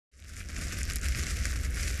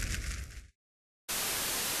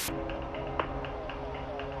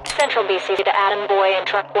Central BC to Adam Boy and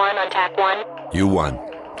Truck 1 on TAC 1.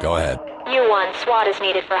 U1. Go ahead. U1, SWAT is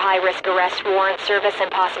needed for high-risk arrest warrant service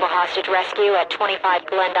and possible hostage rescue at 25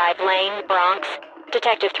 Glendive Lane, Bronx.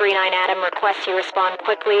 Detective 39 Adam requests you respond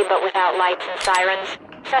quickly but without lights and sirens.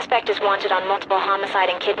 Suspect is wanted on multiple homicide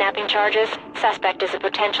and kidnapping charges. Suspect is a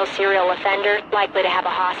potential serial offender, likely to have a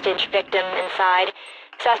hostage victim inside.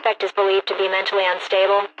 Suspect is believed to be mentally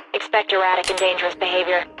unstable. Expect erratic and dangerous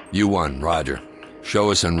behavior. U1, roger.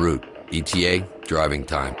 Show us en route. ETA, driving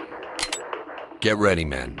time. Get ready,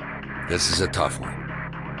 men. This is a tough one.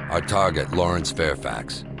 Our target, Lawrence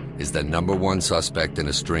Fairfax, is the #1 suspect in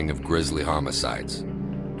a string of grisly homicides.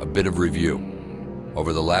 A bit of review.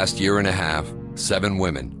 Over the last year and a half, 7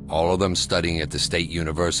 women, all of them studying at the State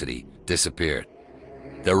University, disappeared.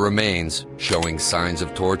 Their remains, showing signs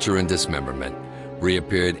of torture and dismemberment,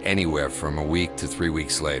 reappeared anywhere from a week to 3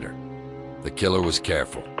 weeks later. The killer was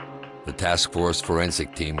careful. The task force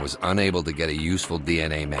forensic team was unable to get a useful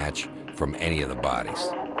DNA match from any of the bodies.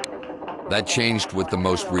 That changed with the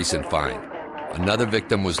most recent find. Another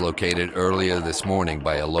victim was located earlier this morning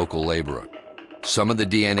by a local laborer. Some of the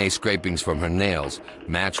DNA scrapings from her nails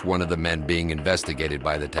matched one of the men being investigated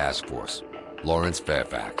by the task force, Lawrence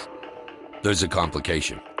Fairfax. There's a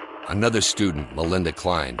complication. Another student, Melinda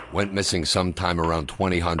Klein, went missing sometime around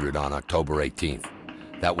 2000 on October 18th.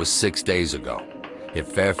 That was 6 days ago. If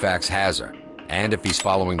Fairfax has her, and if he's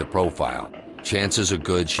following the profile, chances are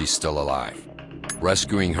good she's still alive.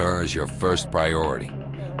 Rescuing her is your first priority,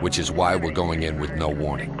 which is why we're going in with no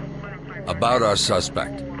warning. About our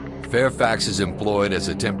suspect. Fairfax is employed as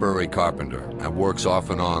a temporary carpenter and works off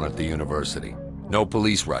and on at the university. No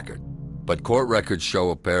police record, but court records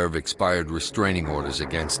show a pair of expired restraining orders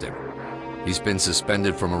against him. He's been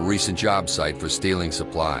suspended from a recent job site for stealing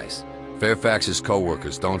supplies. Fairfax's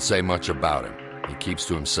co-workers don't say much about him. He keeps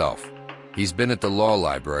to himself. He's been at the law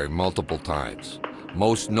library multiple times,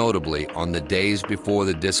 most notably on the days before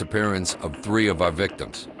the disappearance of 3 of our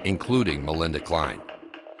victims, including Melinda Klein.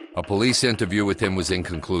 A police interview with him was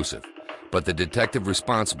inconclusive, but the detective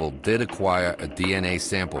responsible did acquire a DNA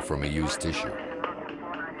sample from a used tissue.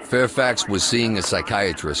 Fairfax was seeing a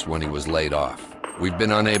psychiatrist when he was laid off. We've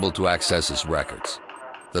been unable to access his records.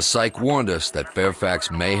 The psych warned us that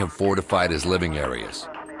Fairfax may have fortified his living areas.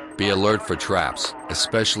 Be alert for traps,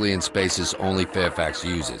 especially in spaces only Fairfax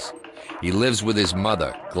uses. He lives with his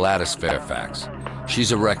mother, Gladys Fairfax.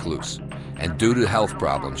 She's a recluse, and due to health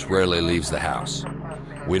problems, rarely leaves the house.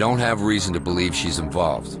 We don't have reason to believe she's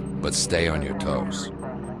involved, but stay on your toes.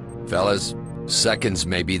 Fellas, seconds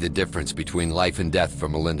may be the difference between life and death for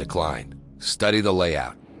Melinda Klein. Study the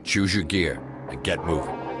layout, choose your gear, and get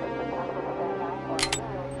moving.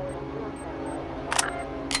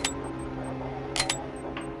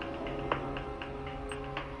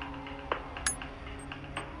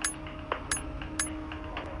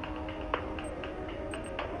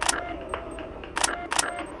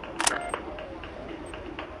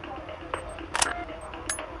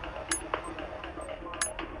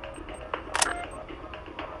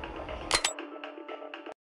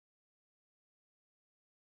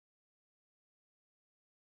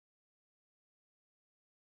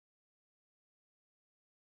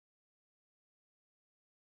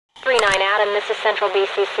 Adam, this is Central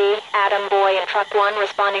BCC. Adam Boy and Truck 1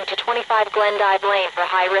 responding to 25 Glendive Lane for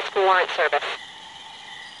high-risk warrant service.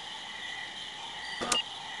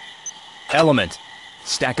 Element.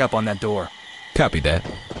 Stack up on that door. Copy that.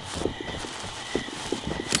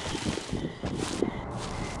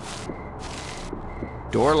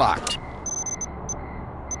 Door locked.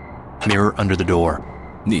 Mirror under the door.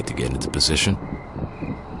 Need to get into position.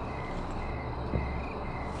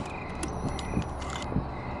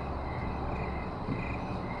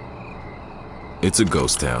 It's a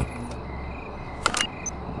ghost town.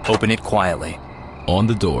 Open it quietly. On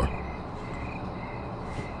the door.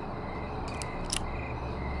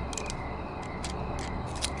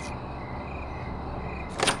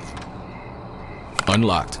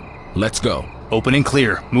 Unlocked. Let's go. Open and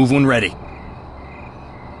clear. Move when ready.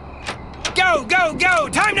 Go, go, go!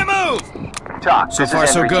 Time to move! Talk. So far,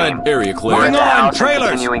 so good. Area clear. Moving on,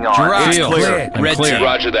 trailers! Continuing on. Giraffes Deal. clear. And Red clear. team.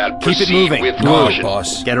 Roger that. Keep it Proceed moving. with Move, caution.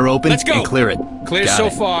 boss. Get her open Let's go. and clear it. Clear Got so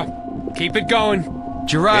it. far. Keep it going.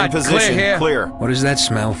 Gerard, In position. clear here. Clear. What does that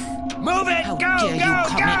smell? Move it! How Go, dare you go,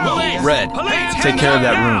 come go! in here. Red. Police, Take hands care of up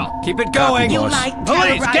that now. room. Keep it going. You like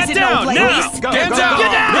Police, get terrorizing down the now! place? Get go, down! go.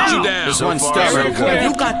 Get down! Get you down. This one's You're stubborn. clear.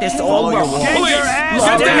 You got this all Follow your wrong. wall. Police,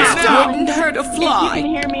 Get get down. down! Wouldn't hurt a fly. You can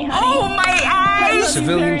hear me, honey. Oh, my eyes!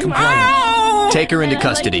 Civilian compliance. Ow! Take her into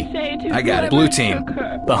custody. I got it. Blue team.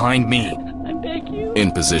 Behind me. I beg you.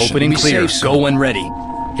 In position. Open and clear. Go when ready.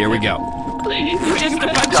 Here we go.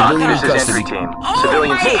 Doc, this is entry team.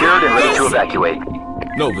 Civilian secured and ready to evacuate.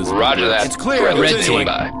 No visible. Roger that. It's clear. Red Standing team.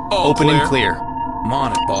 by. Open and clear. I'm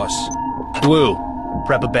on it, boss. Blue.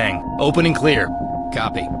 Prep a bang. Open and clear.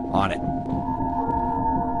 Copy. On it.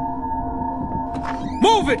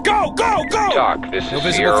 Move it! Go! Go! Go! Doc, this No is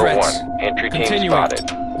visible Sierra threats. 1. Entry team Continuing.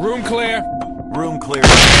 spotted. Room clear. Room clear.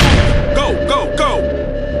 Go, go,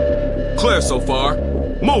 go! Clear so far.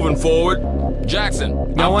 Moving forward.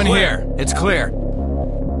 Jackson. No I'm one clear. here. It's clear.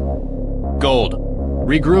 Gold.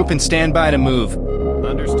 Regroup and stand by to move.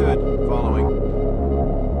 Understood. Following.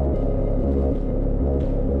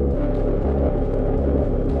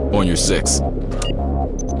 On your 6.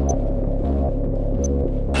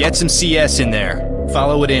 Get some CS in there.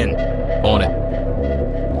 Follow it in. On it.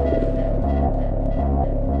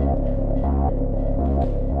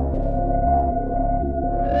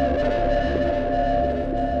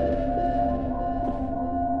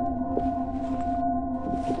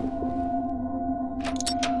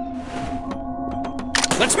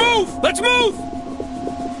 Let's move! Let's move!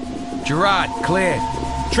 Gerard, clear.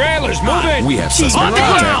 Trailers, move in! We have suspect On the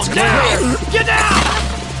contact. ground! Get down!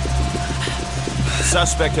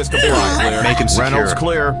 Suspect has complied. Clear. Make him secure. Reynolds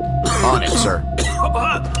clear. On it, sir.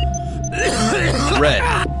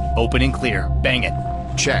 Red. Open and clear. Bang it.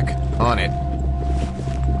 Check. On it.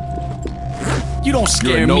 You don't You're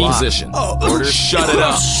scare in no me. position. Order. Shut it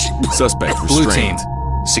up. Suspect Blue restrained.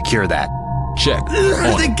 team. Secure that. Check.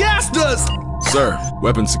 On it. gassed us! Sir,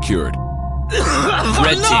 weapon secured.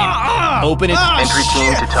 Red team. Open it. Entry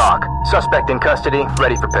team to talk. Suspect in custody,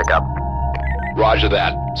 ready for pickup. Roger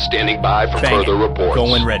that. Standing by for Bang further it. reports. Go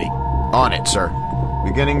when ready. On it, sir.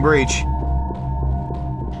 Beginning breach.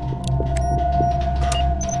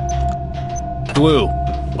 Blue.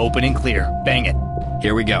 Open and clear. Bang it.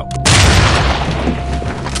 Here we go.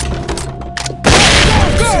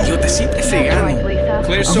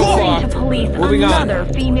 Clear so far. Moving on.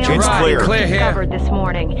 Chain's Gerard, clear. clear here. Discovered this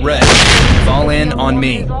morning. Red. Fall in on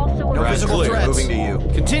me. No visible clear. threats. Moving to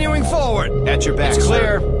you. Continuing forward. At your back, It's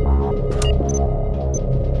clear.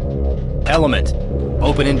 Element.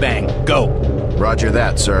 Open and bang. Go. Roger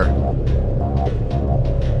that, sir.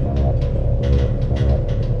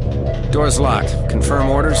 Door's locked. Confirm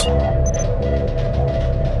orders.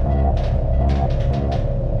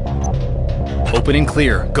 Open and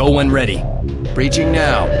clear. Go when ready. Breaching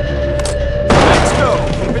now. Let's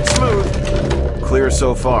go. Keep it smooth. Clear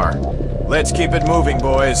so far. Let's keep it moving,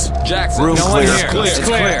 boys. Jackson. Room No one clear. here. Clear. It's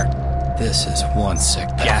clear. This is one sick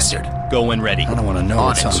bastard. Go when ready. I don't want to know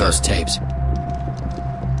what's on those tapes.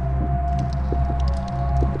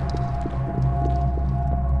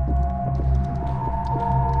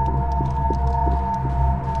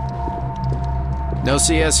 No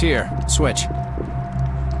CS here. Switch.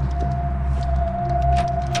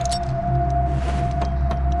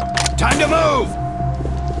 Time to move!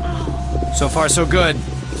 So far, so good.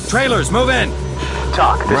 Trailers, move in!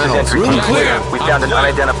 Talk, this Reynolds, is entry room team. clear. We found an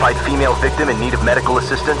unidentified female victim in need of medical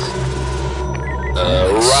assistance.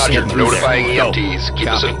 Roger. Get through Notifying there. Go. EMTs. Keep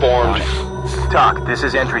us Copy. informed. Talk, this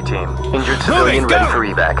is entry team. Injured civilian go. ready for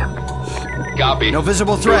evac. Copy. No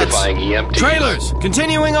visible threats. Notifying EMTs. Trailers,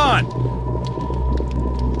 continuing on!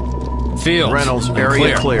 Fields. Reynolds,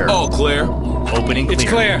 area clear. All clear. Open and clear. It's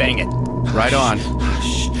clear. Bang it. Right on.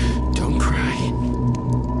 Don't cry.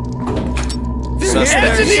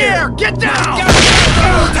 Hands in the air! Get down!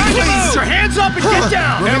 Please, your hands up and get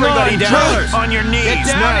down! Everybody down! Trailers, on your knees get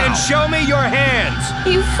down now. And show me your hands!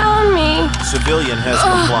 You found me. Civilian has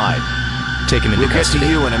complied. Take him into We'll get to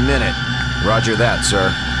custody. you in a minute. Roger that,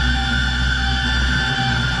 sir.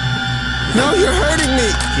 No, you're hurting me.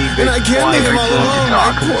 Keep And I can't leave him all Entry team to alone.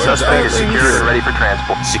 talk. My poor Suspect is darling. secured and ready for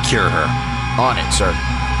transport. Secure her. On it, sir.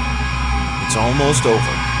 It's almost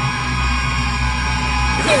over.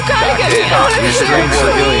 You gotta get me out of here.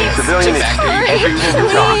 Civilian is Just entry team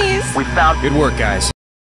to talk. please. We found Good work, guys.